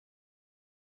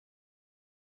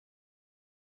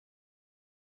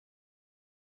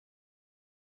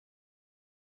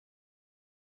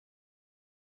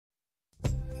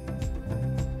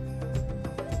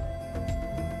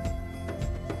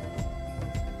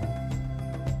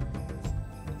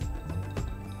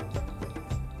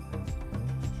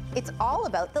It's all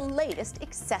about the latest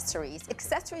accessories.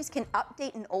 Accessories can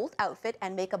update an old outfit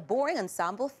and make a boring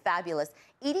ensemble fabulous.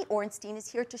 Edie Ornstein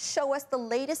is here to show us the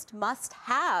latest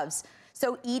must-haves.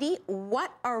 So Edie,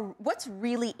 what's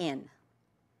really in?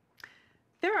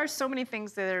 There are so many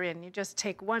things that are in. You just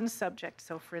take one subject.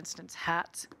 So for instance,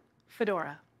 hats,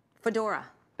 fedora. Fedora.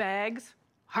 Bags,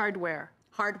 hardware.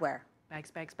 Hardware. Bags,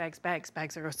 bags, bags, bags.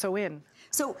 Bags are so in.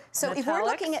 So if we're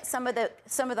looking at some of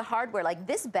the hardware, like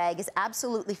this bag is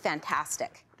absolutely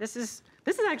fantastic. This is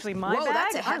actually my bag. Whoa,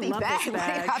 that's a heavy I love bag. This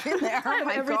bag. What do you have in there? Oh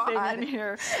my everything God. in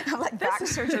here. I'm like back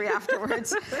surgery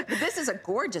afterwards. But this is a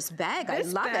gorgeous bag. I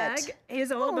love it. This bag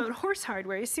is all about horse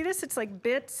hardware. You see this? It's like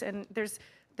bits and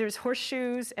there's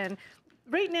horseshoes, and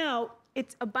right now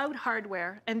it's about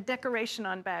hardware and decoration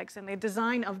on bags and the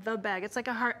design of the bag. It's like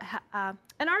an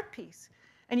art piece.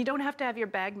 And you don't have to have your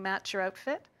bag match your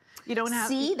outfit. You don't have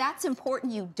See, that's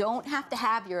important. You don't have to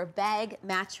have your bag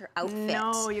match your outfit.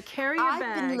 No, you carry your bag.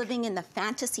 I've been living in the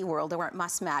fantasy world where it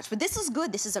must match. But this is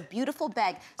good. This is a beautiful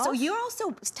bag. So you're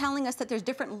also telling us that there's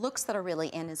different looks that are really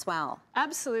in as well.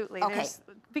 Absolutely. Okay.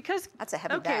 Because that's a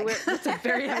heavy bag. That's a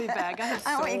very heavy bag. I have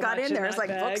I don't know what you got in there. It's like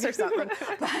bag. books or something.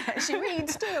 But she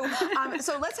reads too.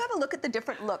 So let's have a look at the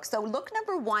different looks. So look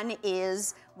number one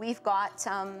is we've got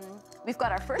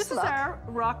our first look. This is our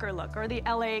rocker look, or the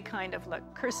LA kind of look.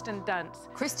 Kirsten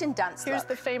Dunst. Kirsten Dunst. Here's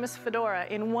the famous fedora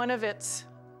in one of its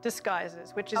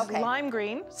disguises, which is lime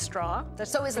green straw.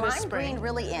 So is lime green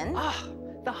really in?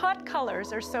 The hot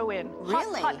colors are so in.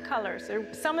 Really? Hot colors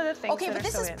are some of the things that are so in. Okay, but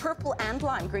this is purple and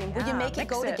lime green. Will you make it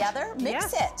go together?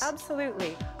 Mix it.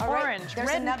 Absolutely. Orange, red, there's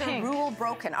another pink. rule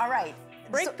broken. All right.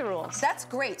 Break the rules. That's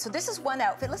great. So this is one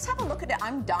outfit. Let's have a look at it.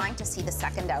 I'm dying to see the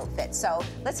second outfit. So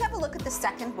let's have a look at the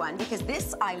second one, because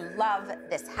I love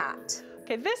this hat.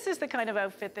 Okay, this is the kind of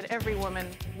outfit that every woman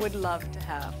would love to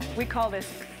have. We call this,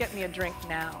 get me a drink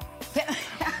now.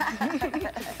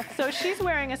 So she's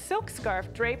wearing a silk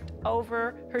scarf draped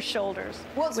over her shoulders,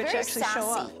 well, it's which very actually sassy. show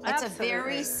off. It's a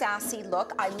very sassy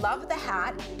look. I love the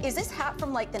hat. Is this hat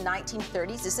from like the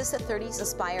 1930s? Is this a 30s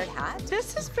inspired hat?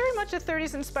 This is very much a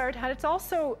 30s inspired hat.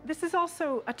 This is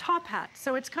also a top hat.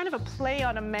 So it's kind of a play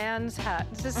on a man's hat.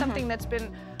 This is something that's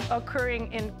been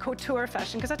occurring in couture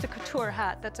fashion, because that's a couture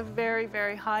hat. That's a very,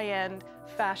 very high-end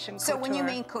fashion couture. So when you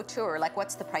mean couture, like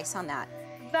what's the price on that?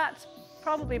 That's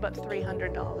probably about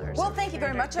 $300. Well, thank you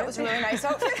very much. That was a really nice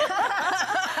outfit.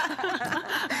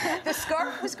 The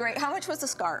scarf was great. How much was the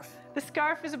scarf? The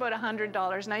scarf is about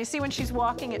 $100. Now, you see when she's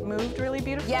walking, it moved really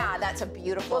beautiful? Yeah, that's a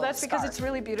beautiful Well, that's scarf. because it's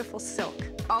really beautiful silk.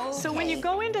 Okay. So when you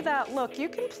go into that look, you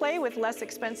can play with less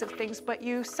expensive things, but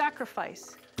you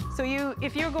sacrifice. So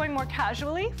if you're going more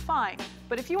casually, fine.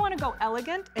 But if you want to go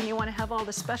elegant and you want to have all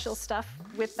the special stuff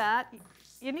with that,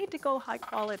 you need to go high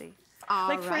quality.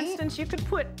 Like, for instance, you could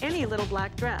put any little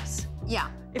black dress. Yeah.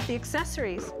 If the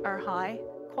accessories are high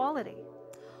quality.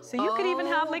 So you could even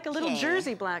have like a little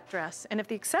jersey black dress. And if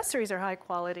the accessories are high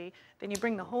quality, then you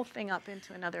bring the whole thing up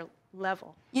into another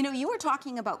level. You know, you were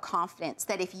talking about confidence,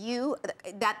 that if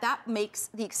that makes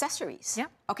the accessories. Yeah.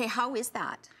 Okay, how is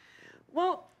that?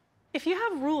 Well, if you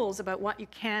have rules about what you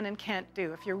can and can't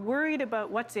do, if you're worried about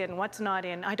what's in, what's not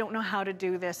in, I don't know how to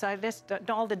do this,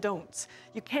 all the don'ts,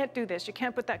 you can't do this, you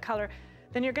can't put that color,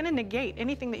 then you're going to negate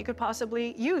anything that you could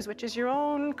possibly use, which is your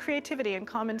own creativity and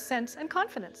common sense and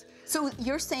confidence. So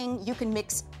you're saying you can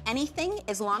mix anything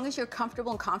as long as you're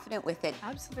comfortable and confident with it.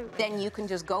 Absolutely. Then you can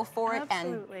just go for it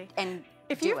and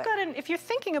if you're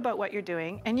thinking about what you're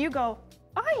doing and you go,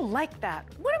 I like that.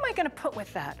 What am I going to put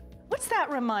with that? What's that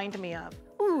remind me of?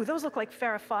 Ooh, those look like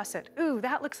Farrah Fawcett. Ooh,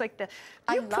 that looks like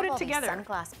you put it together. I love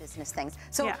all these sunglass business things.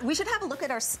 So we should have a look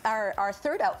at our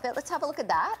third outfit. Let's have a look at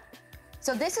that.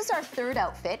 So this is our third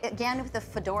outfit, again with the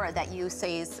fedora that you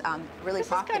say is really popular. This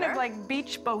is kind of like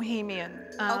beach bohemian.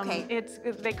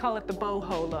 They call it the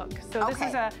boho look. So this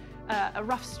is a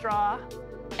rough straw,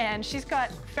 and she's got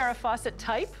Farrah Fawcett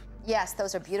type. Yes,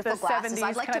 those are beautiful glasses.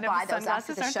 I'd like to buy those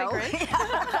after the show.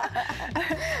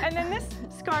 And then this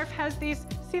scarf has these,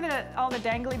 see all the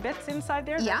dangly bits inside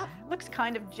there? Yeah. Looks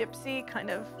kind of gypsy, kind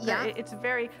of, it's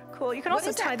very cool. You can What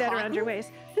also tie that around your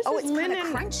waist. This is it's linen.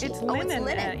 kind of crunchy. It's linen. It's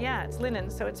linen. Yeah, it's linen,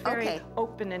 so it's very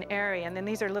open and airy. And then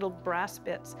these are little brass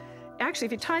bits. Actually,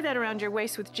 if you tie that around your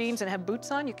waist with jeans and have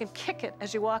boots on, you can kick it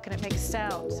as you walk and it makes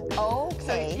sounds.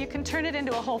 Okay. So you can turn it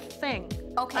into a whole thing.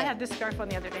 Okay. I had this scarf on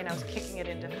the other day and I was kicking it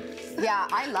into. Yeah,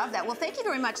 I love that. Well, thank you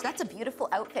very much. That's a beautiful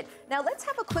outfit. Now let's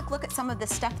have a quick look at some of the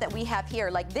stuff that we have here.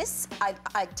 Like this,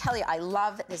 I tell you, I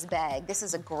love this bag. This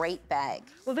is a great bag.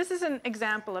 Well, this is an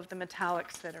example of the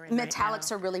metallics that are in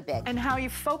Metallics are really big. And how you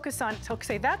focus on, so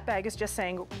say that bag is just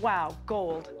saying, wow,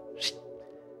 gold,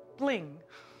 bling.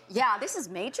 Yeah, this is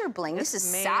major bling. This is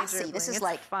sassy. Bling. This is it's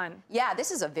like fun. Yeah,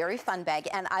 this is a very fun bag,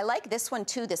 and I like this one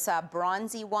too. This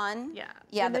bronzy one. Yeah.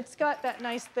 Yeah. And it's got that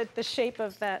nice the shape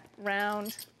of that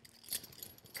round,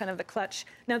 kind of the clutch.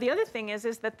 Now the other thing is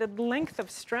that the length of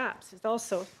straps is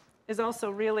also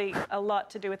really a lot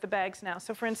to do with the bags now.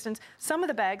 So for instance, some of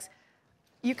the bags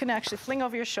you can actually fling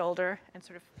over your shoulder and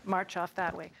sort of march off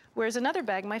that way. Whereas another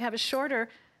bag might have a shorter,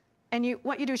 and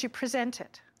what you do is you present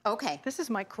it. Okay. This is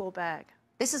my cool bag.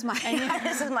 This is my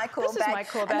this is my cool bag. This is my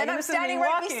cool bag. And then I'm standing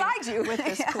right beside you with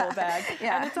this cool bag.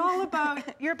 Yeah. And it's all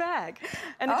about your bag.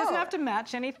 And it doesn't have to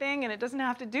match anything, and it doesn't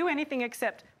have to do anything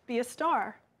except be a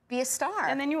star. Be a star.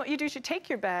 And then what you do is you take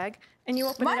your bag and you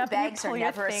open it up and you pull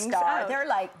your things out. My bags are never a star. They're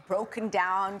like broken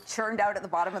down, churned out at the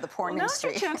bottom of the porn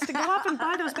industry. Now's your chance to go up and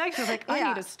buy those bags. You're like, I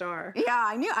need a star. Yeah,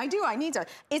 I need to.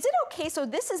 Is it okay? So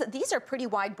these are pretty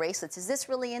wide bracelets. Is this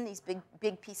really in these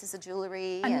big pieces of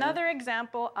jewelry? Another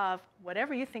example of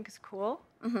whatever you think is cool,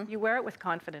 you wear it with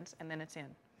confidence and then it's in.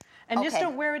 And just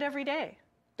don't wear it every day.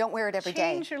 Don't wear it every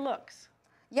day. Change your looks.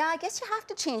 Yeah, I guess you have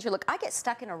to change your look. I get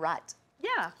stuck in a rut.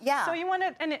 Yeah. Yeah. So you want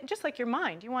to, and just like your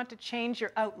mind, you want to change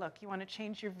your outlook. You want to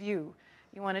change your view.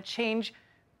 You want to change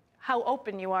how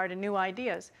open you are to new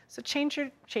ideas. So change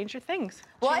your things.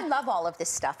 Well, I love all of this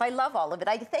stuff. I love all of it.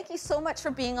 I thank you so much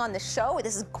for being on the show.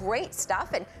 This is great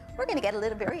stuff, and we're going to get a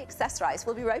little very accessorized.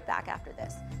 We'll be right back after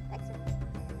this. Thanks.